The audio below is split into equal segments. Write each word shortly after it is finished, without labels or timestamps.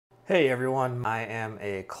Hey everyone, I am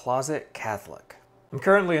a closet Catholic. I'm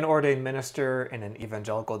currently an ordained minister in an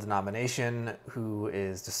evangelical denomination who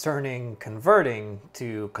is discerning converting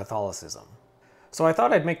to Catholicism. So I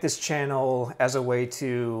thought I'd make this channel as a way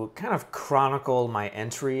to kind of chronicle my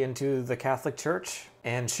entry into the Catholic Church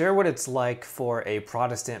and share what it's like for a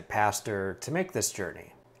Protestant pastor to make this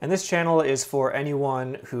journey. And this channel is for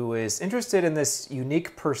anyone who is interested in this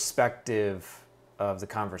unique perspective of the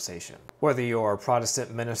conversation. Whether you're a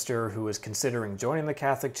Protestant minister who is considering joining the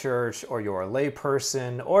Catholic Church, or you're a lay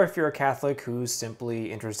person, or if you're a Catholic who's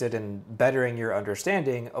simply interested in bettering your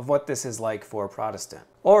understanding of what this is like for a Protestant.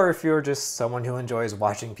 Or if you're just someone who enjoys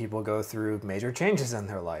watching people go through major changes in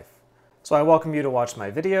their life. So I welcome you to watch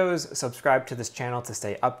my videos, subscribe to this channel to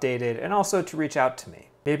stay updated, and also to reach out to me.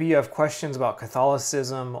 Maybe you have questions about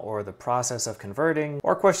Catholicism or the process of converting,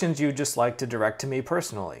 or questions you'd just like to direct to me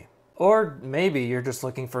personally. Or maybe you're just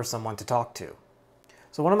looking for someone to talk to.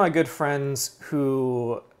 So one of my good friends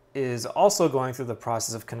who is also going through the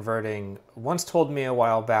process of converting once told me a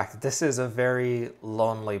while back that this is a very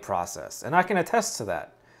lonely process. And I can attest to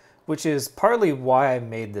that, which is partly why I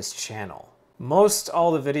made this channel. Most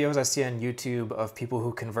all the videos I see on YouTube of people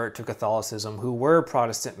who convert to Catholicism who were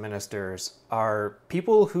Protestant ministers are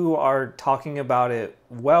people who are talking about it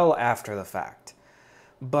well after the fact.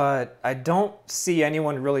 But I don't see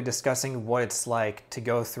anyone really discussing what it's like to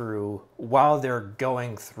go through while they're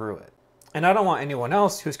going through it. And I don't want anyone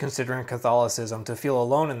else who's considering Catholicism to feel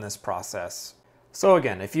alone in this process. So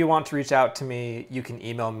again, if you want to reach out to me, you can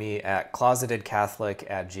email me at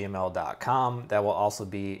closetedcatholic@gmail.com. That will also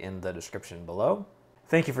be in the description below.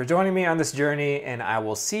 Thank you for joining me on this journey, and I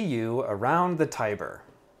will see you around the Tiber.